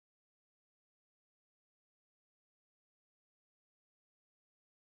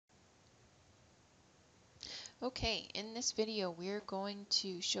Okay, in this video we're going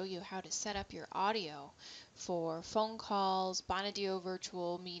to show you how to set up your audio for phone calls, Bonadio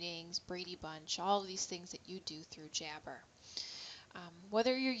Virtual Meetings, Brady Bunch, all of these things that you do through Jabber.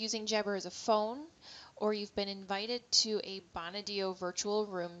 Whether you're using Jabber as a phone or you've been invited to a Bonadio Virtual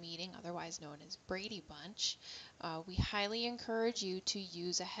Room meeting, otherwise known as Brady Bunch, we highly encourage you to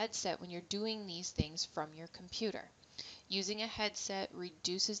use a headset when you're doing these things from your computer. Using a headset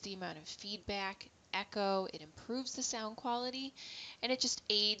reduces the amount of feedback, echo, it improves the sound quality, and it just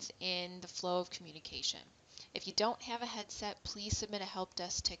aids in the flow of communication. If you don't have a headset, please submit a help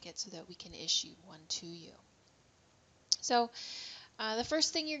desk ticket so that we can issue one to you. So the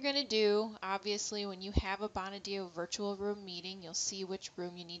first thing you're going to do, obviously, when you have a Bonadio Virtual Room meeting, you'll see which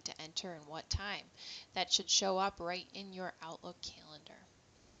room you need to enter and what time. That should show up right in your Outlook calendar.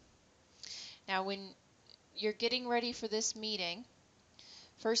 Now, when you're getting ready for this meeting,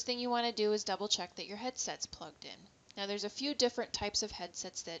 first thing you want to do is double check that your headset's plugged in. Now there's a few different types of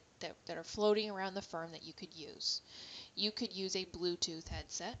headsets that are floating around the firm that you could use. You could use a Bluetooth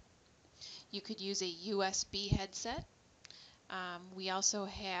headset. You could use a USB headset. We also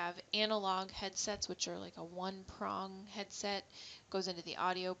have analog headsets, which are like a one-prong headset, goes into the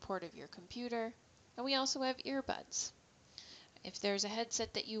audio port of your computer. And we also have earbuds. If there's a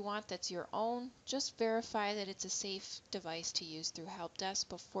headset that you want that's your own, just verify that it's a safe device to use through Help Desk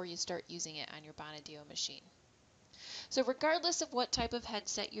before you start using it on your Bonadio machine. So regardless of what type of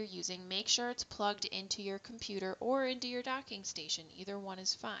headset you're using, make sure it's plugged into your computer or into your docking station. Either one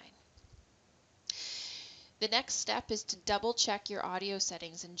is fine. The next step is to double check your audio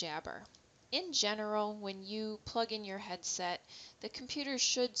settings in Jabber. In general, when you plug in your headset, the computer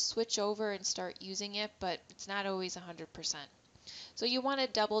should switch over and start using it, but it's not always 100%. So you want to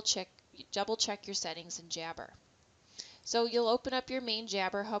double check your settings in Jabber. So you'll open up your main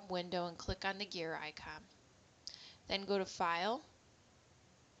Jabber Hub window and click on the gear icon. Then go to File,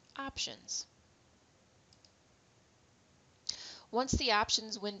 Options. Once the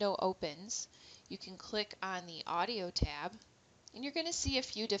Options window opens, you can click on the Audio tab, and you're going to see a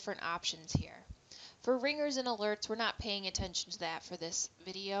few different options here. For ringers and alerts, we're not paying attention to that for this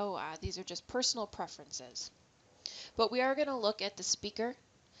video. These are just personal preferences. But we are going to look at the speaker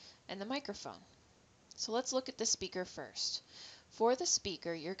and the microphone. So let's look at the speaker first. For the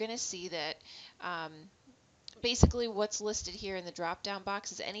speaker, you're going to see that basically what's listed here in the drop-down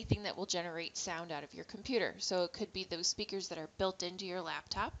box is anything that will generate sound out of your computer. So it could be those speakers that are built into your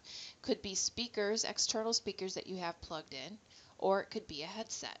laptop, could be speakers, external speakers that you have plugged in, or it could be a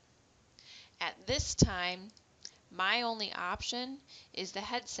headset. At this time, my only option is the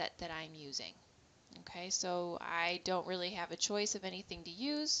headset that I'm using. Okay, so I don't really have a choice of anything to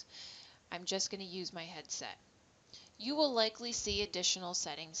use. I'm just going to use my headset. You will likely see additional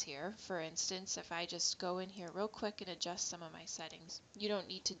settings here. For instance, if I just go in here real quick and adjust some of my settings. You don't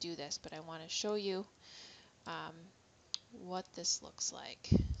need to do this, but I want to show you what this looks like.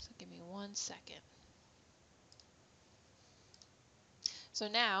 So give me 1 second. So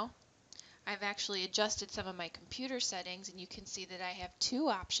now I've actually adjusted some of my computer settings, and you can see that I have two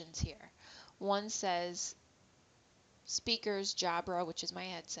options here. One says Speakers Jabra, which is my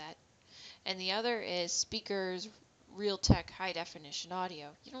headset, and the other is Speakers Realtek High Definition Audio.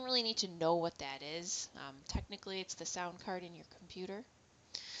 You don't really need to know what that is. Technically, it's the sound card in your computer.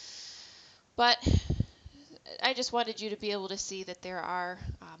 But I just wanted you to be able to see that there are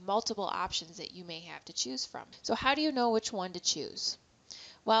multiple options that you may have to choose from. So how do you know which one to choose?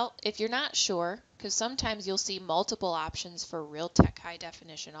 Well, if you're not sure, because sometimes you'll see multiple options for Realtek High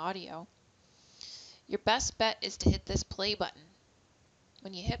Definition Audio, your best bet is to hit this play button.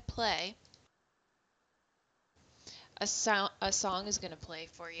 When you hit play, a song is going to play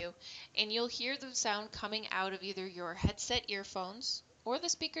for you, and you'll hear the sound coming out of either your headset earphones or the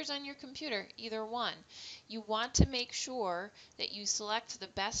speakers on your computer, either one. You want to make sure that you select the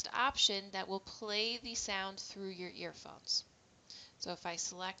best option that will play the sound through your earphones. So if I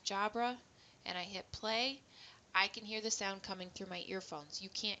select Jabra and I hit play, I can hear the sound coming through my earphones. You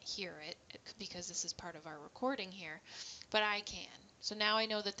can't hear it because this is part of our recording here, but I can. So now I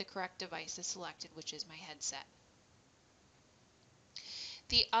know that the correct device is selected, which is my headset.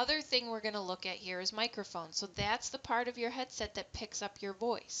 The other thing we're going to look at here is microphone. So that's the part of your headset that picks up your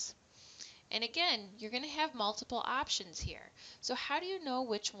voice. And again, you're going to have multiple options here. So how do you know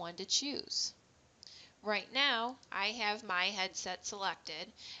which one to choose? Right now, I have my headset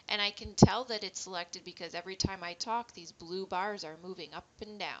selected, and I can tell that it's selected because every time I talk, these blue bars are moving up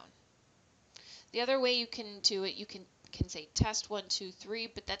and down. The other way you can do it, you can say test 1, 2, 3,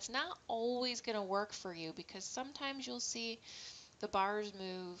 but that's not always going to work for you because sometimes you'll see the bars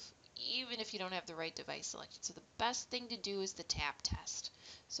move even if you don't have the right device selected. So the best thing to do is the tap test.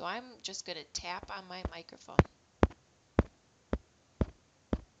 So I'm just going to tap on my microphone.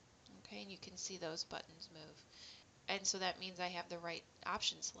 Okay, and you can see those buttons move. And so that means I have the right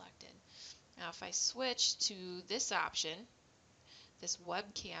option selected. Now if I switch to this option, this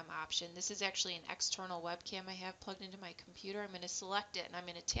webcam option, this is actually an external webcam I have plugged into my computer. I'm going to select it and I'm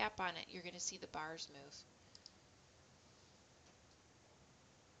going to tap on it. You're going to see the bars move.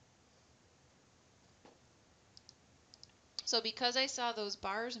 So because I saw those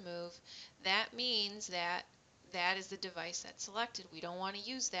bars move, that means that that is the device that's selected. We don't want to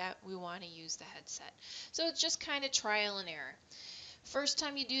use that. We want to use the headset. So it's just kind of trial and error. First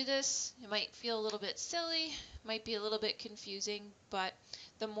time you do this, it might feel a little bit silly, might be a little bit confusing, but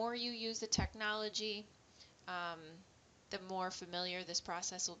the more you use the technology, um, the more familiar this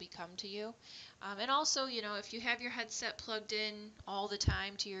process will become to you. And also, if you have your headset plugged in all the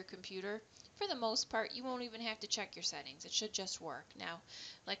time to your computer, for the most part, you won't even have to check your settings. It should just work. Now,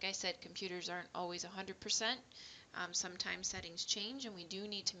 like I said, computers aren't always 100%. Sometimes settings change, and we do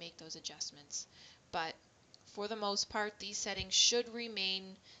need to make those adjustments. But for the most part, these settings should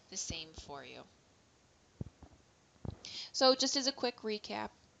remain the same for you. So just as a quick recap,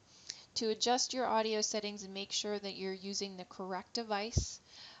 to adjust your audio settings and make sure that you're using the correct device,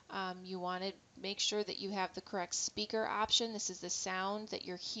 you want to make sure that you have the correct speaker option. This is the sound that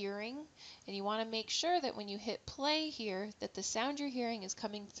you're hearing, and you want to make sure that when you hit play here that the sound you're hearing is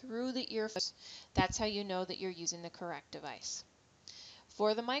coming through the earphones. That's how you know that you're using the correct device.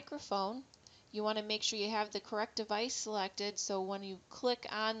 For the microphone, you want to make sure you have the correct device selected, so when you click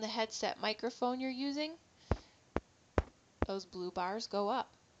on the headset microphone you're using, those blue bars go up.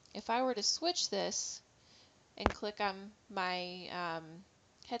 If I were to switch this and click on my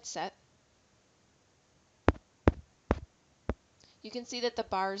headset, you can see that the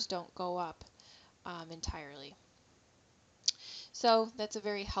bars don't go up entirely. So that's a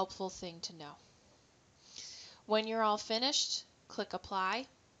very helpful thing to know. When you're all finished, click Apply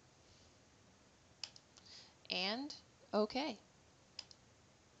and OK.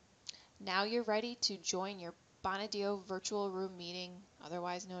 Now you're ready to join your Bonadio Virtual Room meeting,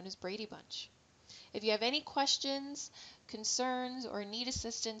 otherwise known as Brady Bunch. If you have any questions, concerns, or need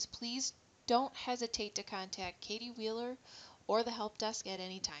assistance, please don't hesitate to contact Katie Wheeler or the help desk at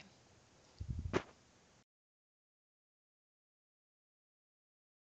any time.